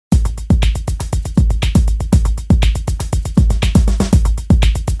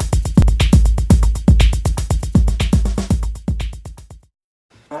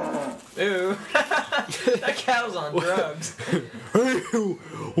on drugs.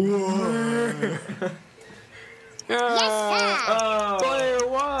 Player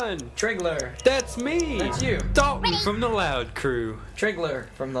one. Trigler. That's me. That's you. Dalton from the Loud Crew. Trigler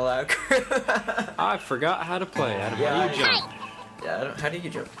from the Loud Crew. I forgot how to play. How do you jump? Yeah, how do you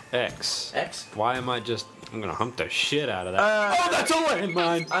jump? X. X? Why am I just... I'm gonna hump the shit out of that. Oh, that's a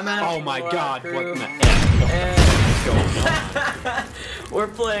landmine! Oh my god, what in the F? We're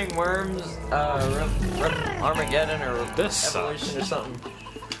playing Worms, Armageddon, or This Evolution sucks. or something.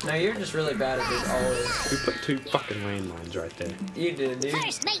 No, you're just really bad at this always. We put 2 fucking landmines right there. You did, dude.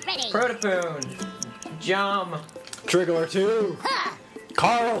 First mate ready. Protopoon. Jom. Triggler 2.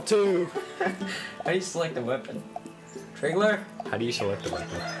 Carl 2. How do you select the weapon? Trigler? How do you select the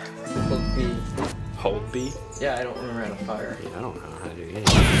weapon? Hold B. Hold B? Yeah, I don't remember how to fire. Yeah, I don't know how to do anything.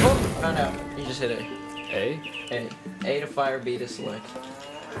 Oh, found out. You just hit A. A? A to fire, B to select.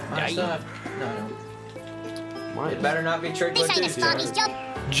 Nice stuff. No. Mine. It better not be Trigler This ain't a 2. Sparky's job.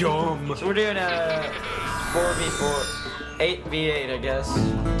 Jump! So we're doing a 4v4, 8v8, I guess.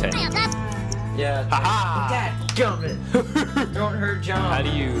 10. Round up. Yeah. Haha! Dad, jump it. Don't hurt John. How do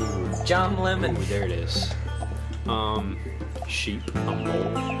you... John Lemon. Ooh, there it is. Sheep, a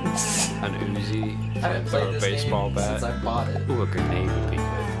mole, an Uzi, I haven't played a this baseball game bat. since I bought it. Ooh, a grenade would be good.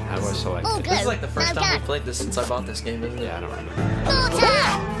 How do I select Oh, it? good. This is like the first Now time we done. played this since I bought this game, isn't it? Yeah, I don't remember.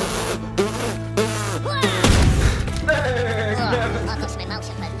 I've lost my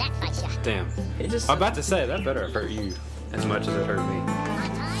motion for that fight shot. Damn. He just I'm about to say, that better have hurt you as much as it hurt me.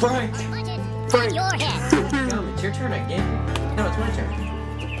 Frank! Frank! Your head. Come, it's your turn again. No, it's my turn.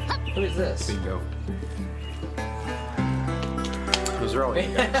 Who is this? Bingo. Those are all you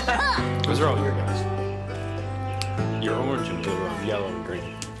guys. Those are all your guys. You're orange and blue, I'm yellow and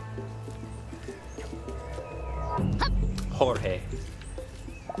green. Jorge.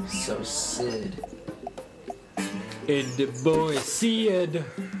 So Sid. And the boy Sid.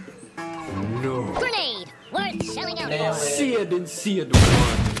 No. Grenade. Worth shelling out Nailed for. it. Sid and Sid 1,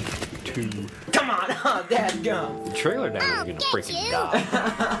 2. Come on, oh, Dad, go. The trailer down is gonna get freaking you. die.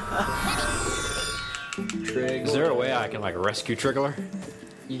 Trig. Is there a way I can like rescue Triggler?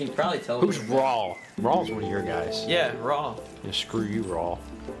 You can probably tell. Who's Raw? Raw's one of your guys. Yeah, Raw. Yeah, screw you, Raw.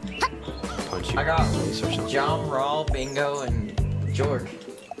 Punch you I got in the face or something. John, Raw, Bingo, and George.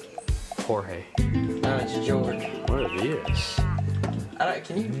 Jorge. No, it's George. What are these?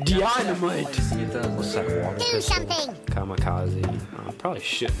 Can you... Dynamite. Let's see if What's that water Do pistol? something. Kamikaze. I probably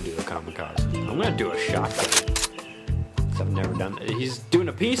shouldn't do a kamikaze. I'm gonna do a shotgun. 'Cause I've never done that. He's doing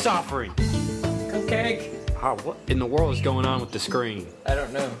a peace offering. Cupcake. Oh, what in the world is going on with the screen? I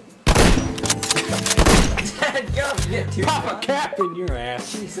don't know. Dad, go. You get 2 Pop a shots. cap in your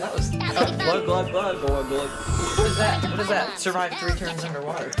ass. Jeez, that was... Glug, glug, glug, glug, glug. What is that? What is that? Survive 3 turns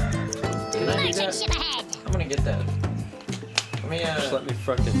underwater. Can I do Merchant that? ship ahead. I'm gonna get that. Let me, Just let me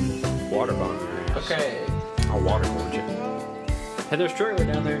fucking water bomb your ass. Okay. I'll waterboard you. Hey, there's Triggler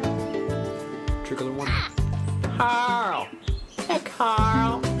down there. Triggler 1. Carl! Hey,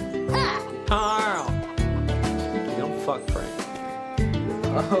 Carl! Carl! You don't fuck Frank.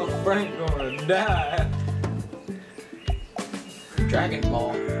 Oh, Frank gonna die. Dragon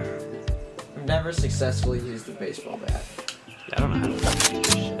Ball. I've never successfully used the baseball bat. I don't know how to do this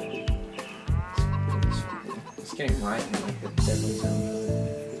shit. It's getting right in like the deadly zone.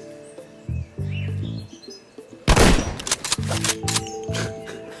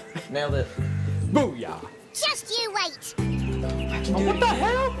 Nailed it. Booyah! Just you wait. Oh, what the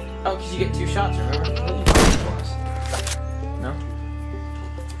hell? Oh, because you get 2 shots, remember? No?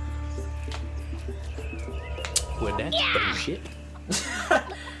 Well, that's bullshit.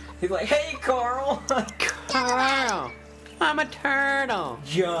 He's like, hey, Carl! Carl! I'm a turtle!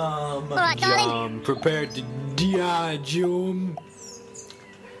 Jump! Alright, darling. Prepared to die, Jum.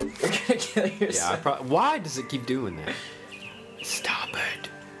 You're gonna kill yourself. Yeah, why does it keep doing that? Stop it.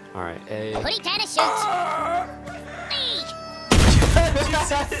 Alright, A. Put it down and shoot.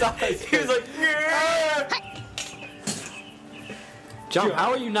 He was like, yeah! Jump,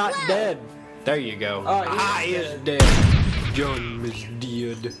 how are you not dead? There you go. Oh, He he's is dead. John is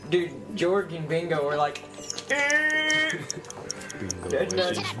dead. Dude, George and Bingo were like, Bingo Dead is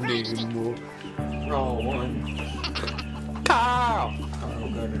nuts. his name. roll 1. Carl!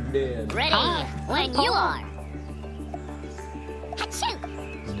 I'm gonna dead. Ready when you are. Achoo.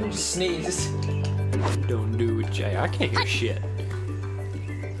 Don't sneeze. Don't do it, Jay. I can't hear shit.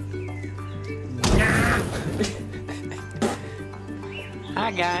 Hi,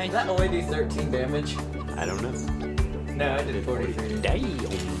 guys. Does that only do 13 damage? I don't know. No, I did 43. Damn.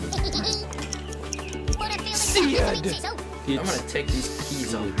 Sid. I'm gonna take these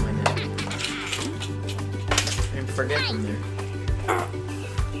keys off my neck. and forget from there.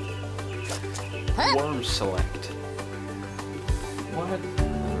 Worm select. What?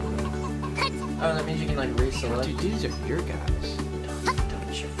 Oh, that means you can like reselect. Dude, these are your guys.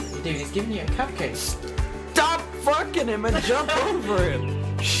 Don't you? Dude, he's giving you a cupcake. Stop fucking him and jump over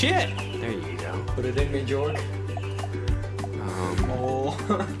him. Shit. There you go. Put it in me, Jorg. Oh.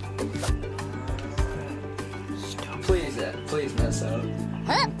 Stop. Please mess up.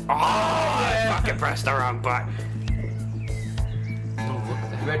 Oh, I fucking pressed the wrong button. Oh, look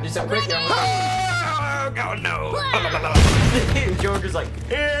at You that. better do something quick. Oh, God, no. Jorg is like,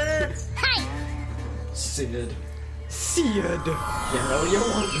 Hey! Sid. Sid. You know you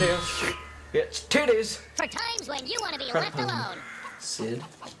want this. It's titties. For times when you want to be left alone. Sid.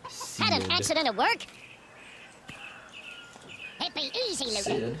 Had an accident at work? It'd be easy, Luke.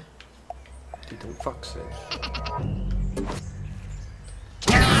 Sid. Dude, don't fuck Sid.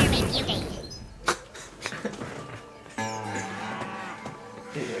 Charming beauty.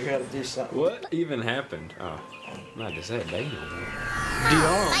 Dude, I gotta do something. What even happened? Oh, not to say they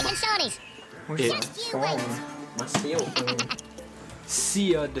know. Like in Shawnee's. Where's It- my phone? My steel phone.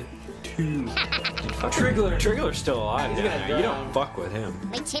 Sid 2. Triggler. Triggler's still alive He's down gonna there. You die. don't fuck with him.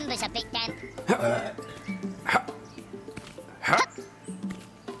 My timber's a bit damp.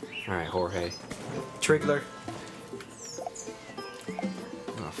 Alright, Jorge. Triggler.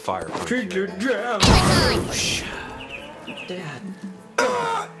 I'm gonna fire punch you. Triggler drown. Time. Dad.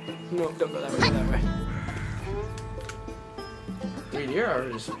 No, don't go that way, go that way. Dude, you're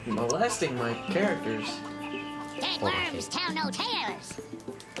just molesting my characters. Dead worms tell no tales.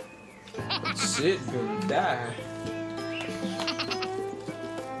 Sid gonna die.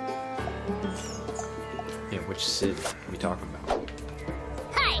 Yeah, which Sid are we talking about?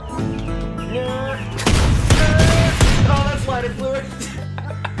 Hey! Oh, that's lighter fluid.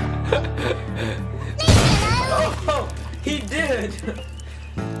 Oh, he did.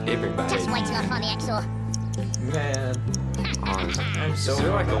 Everybody. Just wait till I find the Exor. Man, I'm so. Is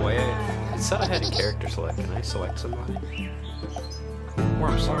there like a way? It said I had a character select. Can I select somebody? Worm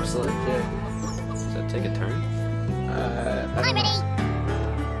Arm select. select, yeah. Does that take a turn? I I'm don't know. ready.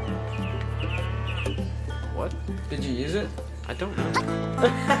 What? Did you use it? I don't know.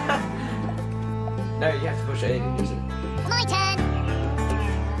 No, you have to push A to use it. My turn.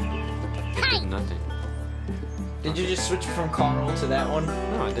 It did nothing. Did you just switch from Carl to that one?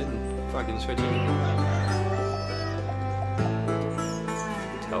 No, I didn't fucking switch anything.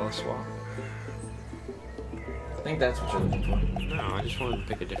 Teleswap. I think that's what you're looking for. No, I just wanted to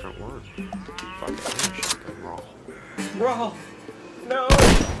pick a different word. Fuck it, I'm just gonna go raw. Raw. No.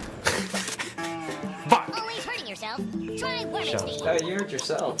 Fuck! Always hurting yourself. Try worming Shut speed. Oh, you hurt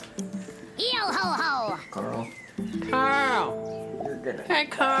yourself, Yo ho ho. Carl. Carl! You're gonna. Hey,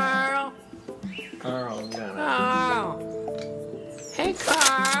 Carl! Carl, gonna. Carl! Hey,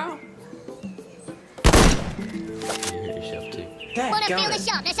 Carl! You hurt yourself too. Wanna feel the Dadgummit.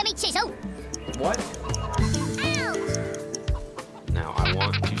 sharpness of me chisel? What? Ouch! Now I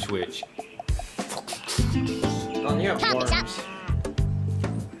want to switch. Oh, you have Time is up. worms.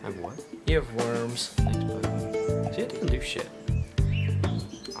 I have what? You have worms. Thanks, bud. See, it doesn't do shit.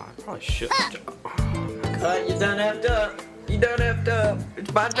 Oh, I probably should. You done effed up. You done effed up.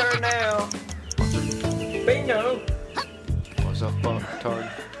 It's my turn now. Bingo. What's up, fucktard?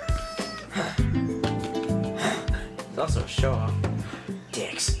 It's also a show off.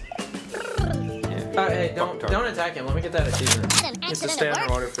 Dicks. Yeah. Hey, don't attack him. Let me get that achievement. Had an You have to accident stay at work?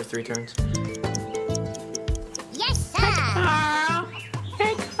 underwater for 3 turns. Yes, sir. Carl!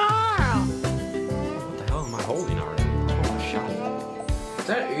 Hey, Carl! What the hell am I holding already? Oh, my shot. Is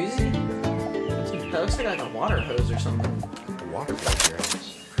that Uzi? That looks like a water hose or something. The water breaks your ass.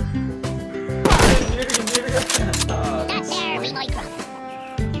 Oh, That there be my crop.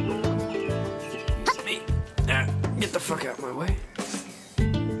 Me. Get the fuck out of my way.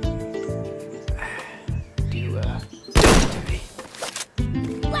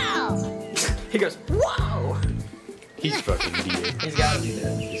 Wow. He goes, whoa! He's fucking dead. He's gotta be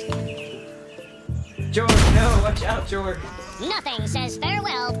dead. George, no, watch out, George. Nothing says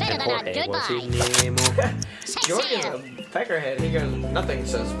farewell better than a What's goodbye. his name? George is a peckerhead. He goes, nothing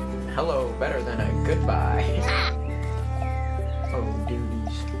says hello better than a goodbye. Ah, Oh,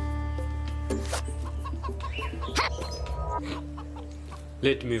 duties.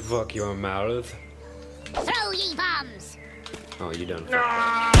 Let me fuck your mouth. throw ye bombs. Oh, you done.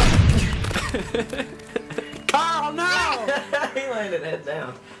 Carl, no! He landed head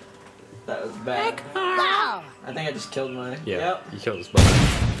down. That was bad. Wow. I think I just killed mine. Yeah, Yep. you killed us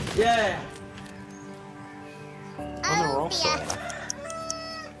both. Yeah. On the Oh wrong dear. side.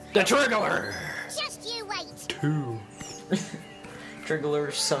 The Triggler! Just you wait. 2.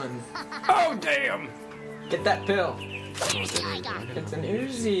 Triggler's son. Oh, damn! Get that pill. Here's the eye dot. It's an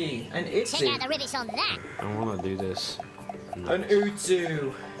Uzi. An Check Itzy. out the rivets on that. I want to do this. No. An Utsu.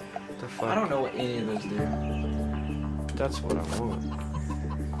 What the fuck? I don't know what any of those do. That's what I want.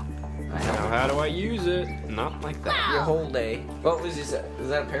 I Now, have how do I use it? Not like that. your whole day. What was this? Is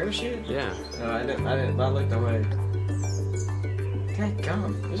that a parachute? Yeah. No, I didn't. I looked away.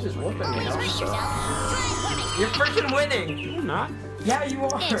 Dadgum. This is whooping me. Brace Huh? yourself. Try worming. You're freaking winning. You're not. Yeah, you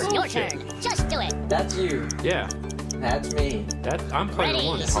are. It's your turn. Just do it. That's you. Yeah. That's me. I'm player Ready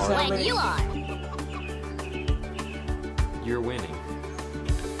 1. This is Hard. how when many- you are. You're winning.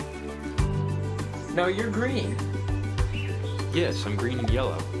 No, you're green. Yes, I'm green and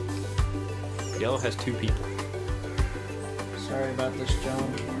yellow. Yellow has 2 people. Sorry about this,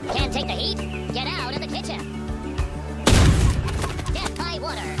 John. Can't take the heat? Get out of the kitchen. Death by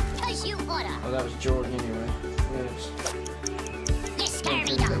water. 'Cause you oughta. Oh, that was Jordan anyway. You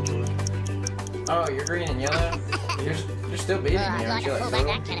scurvy dog. Oh, you're green and yellow. You're still beating me, I'd aren't like you? to Like, pull back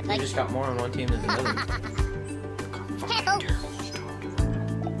total? that kind of You thing. just got more on one team than the other. Careful.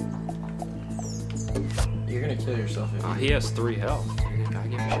 You're gonna kill yourself if He has 3 health. You gotta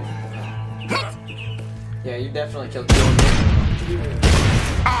give him shit. Yeah, you definitely killed Jordan.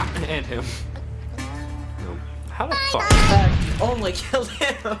 And him. No. How the fuck? You only killed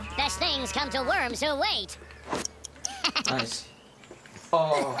him. Best things come to worms who wait. Nice.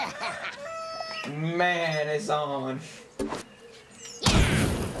 Oh. Man, it's on.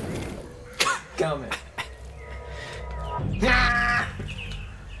 Coming. I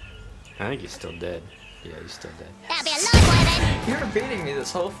think he's still dead. Yeah, he's still dead. That'll be a long one then. You were beating me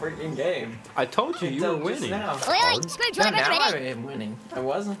this whole freaking game. I told you you were Until just winning. now. Oi, oi, No, screwdriver's now I ready. am winning. I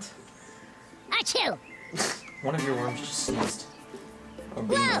wasn't. Achoo. One of your worms just sneezed. Or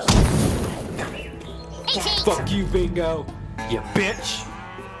being Whoa. Eat it. Fuck you, Bingo. You bitch.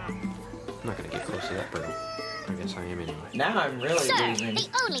 I'm not gonna get close to that bird. I guess I am anyway. Now I'm really Sir, losing. the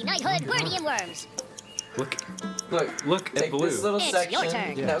only knighthood worthy of worms. Look Look at take Blue. this little It's section. your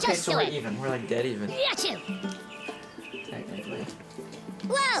turn. No, okay, Just so do we're it. even. We're like dead even. Achoo. Technically.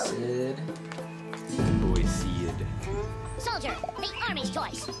 Whoa. Sid. boy Sid. Soldier, the army's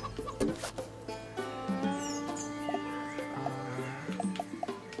choice.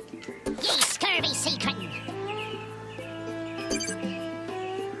 Ye scurvy sea curtain.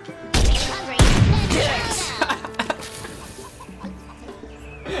 Feeling hungry? Let's go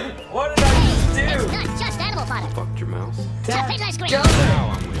now. What did I just It's do? not just animal fodder. Fucked your mouth. Tap it, let's green. Go.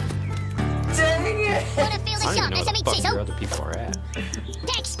 Now I'm winning. Dang it! Wanna feel I the don't shot? even know Let's where the meet fuck your Cecil. other people are at.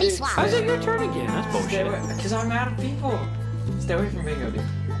 Dex be It's- swab. How's it your turn again? That's bullshit. Because I'm out of people. Stay away from Bingo, dude.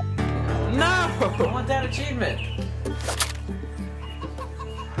 I No! want that achievement.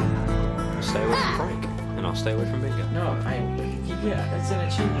 Stay away from Frank. And I'll stay away from Bingo. No, yeah, it's an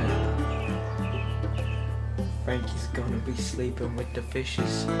achievement. Frankie's gonna be sleeping with the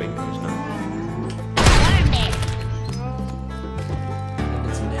fishes. Bingo's not. Worm there.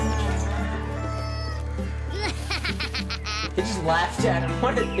 It's an image. He just laughed at him.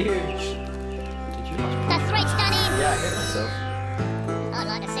 What a douche. Did you? The threat's done in. Yeah, I hit myself. I'd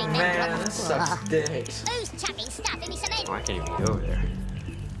like to see them Man, drop. this sucks dicks. Who's chucking stuff in the cement? Oh, I can't even go there.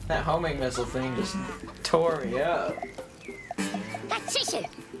 That homing missile thing just tore me up. That's tissue.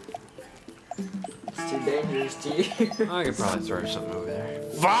 It's too dangerous to you. I could probably throw something over there.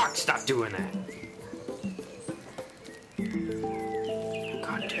 Fuck! Stop doing that!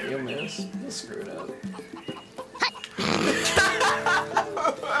 God damn. You'll miss. You'll screw it up.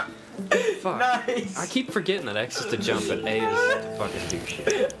 Fuck. Nice. I keep forgetting that X is to jump and A is to fucking do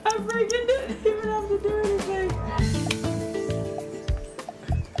shit. I freaking didn't even have to do anything.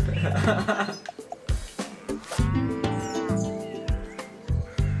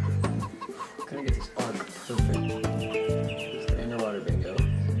 Gonna get this arc perfect. Stay underwater, Bingo.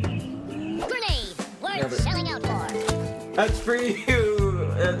 Grenade. Yeah, Worth but- selling out for. That's for you.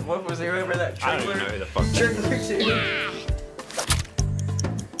 What was it? Remember that I don't even know who the fuck that Trigger is. too. Yeah.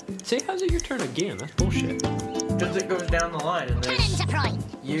 See, how's it your turn again? That's bullshit. Because it goes down the line and Cannon there's to prime.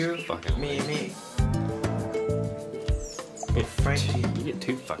 you, Fucking me. But Frankie, You get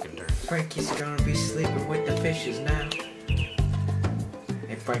 2 fucking turns. Frankie's gonna be sleeping with the fishes now.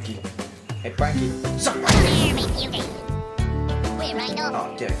 Hey Frankie. Hey Frankie. Suck my dick. Here, me beauty. We're right off.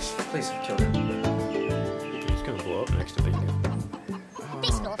 Oh, dicks. Please kill him. He's gonna blow up next to Bingo.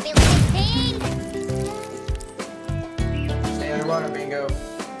 This will feel like pain. Stay underwater, Bingo.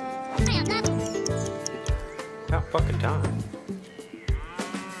 Round up. About fucking time.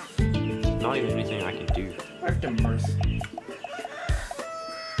 Not even anything I can do. I have to mirth.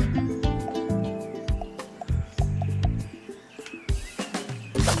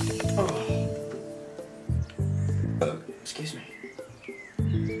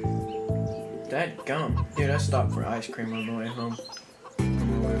 I stopped for ice cream on the way home. On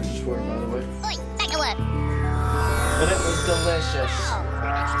the way to work, by the way. Oi, back to work. But it was delicious.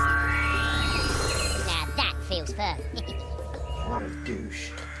 Now that feels perfect. What a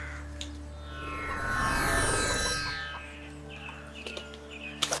douche.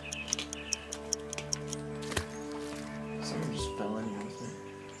 Someone just fell in here with me.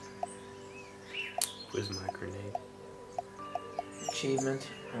 Where's my grenade? Achievement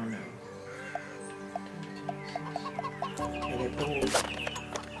or no? Okay, they pulled.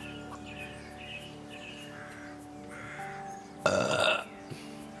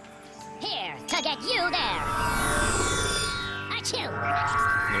 Here, to get you there. Achoo.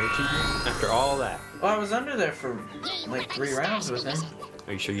 No achievement? After all that. Well, I was under there for like 3 rounds with him.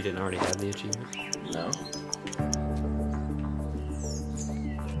 Are you sure you didn't already have the achievement? No.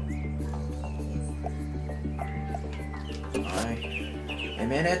 A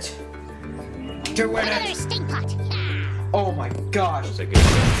minute. 2 Another minutes. stink pot. Oh my gosh. That's a good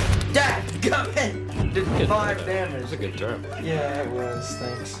throw. Dad, come in. Did Good 5 throw. damage. That's a good throw. Yeah, it was.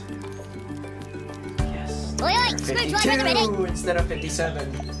 Thanks. Yes. Oi, oi, screwdriver ready. 52 instead of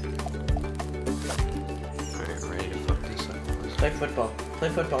 57. Alright, ready to fuck this up. Play football. Play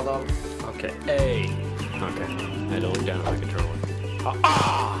football, dog. Okay. Hey. Okay. I had to look down at my controller.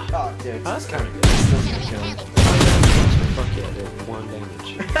 Ah! Oh, dude. That's kind of good. Still Gonna gonna be a kill him. pounding. Fuck yeah, I did 1 damage.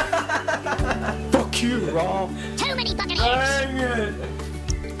 Fuck you, Raw. Too many fucking hairs. Dang it.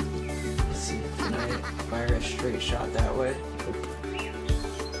 Let's see. Can I fire a straight shot that way?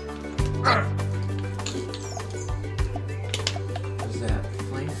 What's that?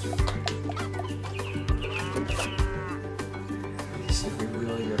 Flames? This is gonna be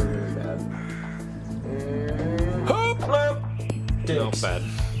really good or really bad. Hello! Not bad.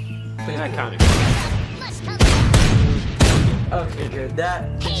 Yeah, kind of. Must come. Okay, good.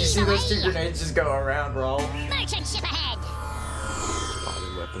 That. Did you see those 2 grenades just go around, Rawl? Merchant ship ahead.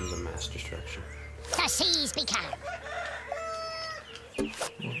 Spotted weapons of mass destruction. The seas be calm.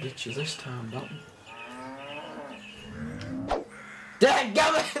 We'll get you this time, Dalton.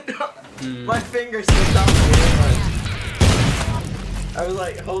 Dadgummit! My fingers slipped off the anyway. I was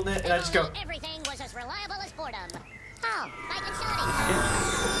like holding it and I just go. Everything was as reliable as boredom. Oh, bike and shouting.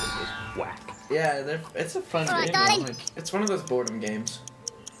 It's whack. Yeah, it's a fun Alright, game. darling. Like, it's one of those boredom games.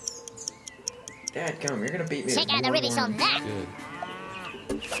 Dadgum, you're gonna beat me. Check with out the more rivets on boredom. that.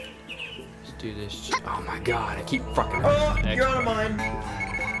 Good. Let's do this. Oh my god, I keep fucking. Oh, you're on a mine.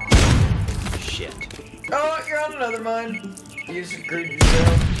 Shit. Oh, you're on another mine. You screwed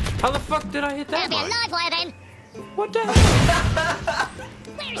yourself. How the fuck did I hit There'll that be a one? live wire then. What the hell?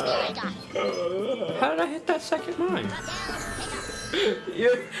 Where's the other guy? How did I hit that second mine? Drop down, pick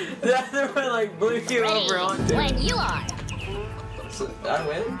up. The other one like blew you Ready over onto. when you are. So, I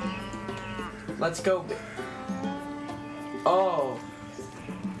win? Let's go. Oh.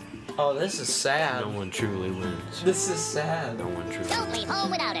 Oh, this is sad. No one truly wins. This is sad. No one truly Don't wins. leave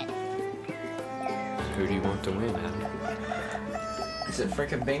home without it. Who do you want to win, Adam? Is it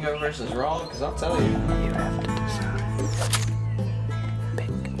freaking Bingo versus Raw? Because I'll tell you. You have to decide. Pick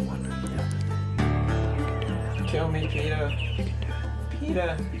one or the other. Kill me, Peter.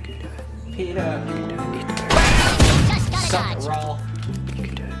 Peter. You can do it. Peter. You can do it. Just gotta Suck, dodge. Raw. You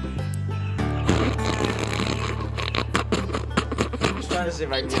can do it. Just trying to see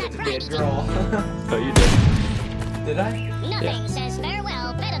if I can get it to be a draw. Oh, you did. Did I? Nothing Yeah. says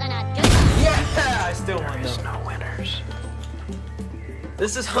farewell better than a goodbye. Yeah! I still won There's though. no winners.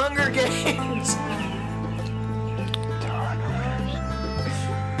 This is Hunger Games! There are no winners.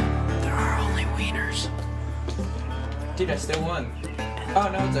 There are only wieners. Dude, I still won. Oh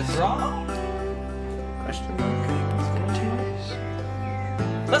no, it's a draw? Question mark.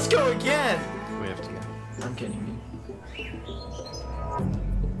 Let's go again! We have to go. I'm kidding you.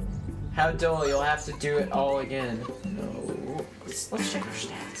 How dull, you'll have to do it all again. No. Let's check our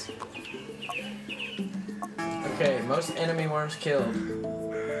stats. Okay, most enemy worms killed.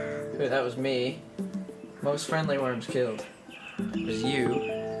 Ooh, that was me. Most friendly worms killed. Was you.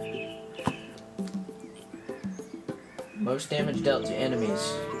 Most damage dealt to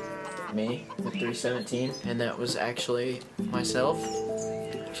enemies. Me, with 317. And that was actually myself. Do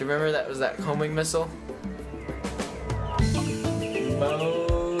you remember that was that homing missile?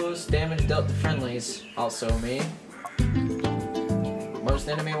 Most damage dealt to friendlies. Also me. Most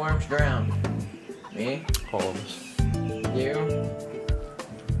enemy worms drowned. Me. All of us. You.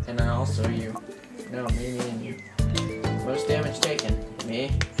 And then also you. No, me, and you. Most damage taken.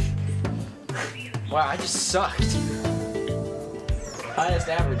 Me. Wow, I just sucked. Highest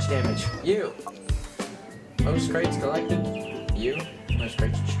average damage. You. Most crates collected. You. Most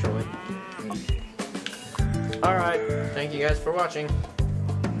crates destroyed. Me. Alright, thank you guys for watching.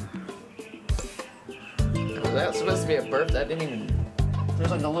 Was that supposed to be a burp? That didn't even... There's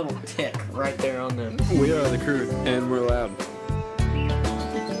like a little tick right there on the... We are the crew, and we're loud.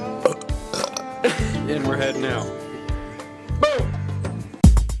 And we're heading out.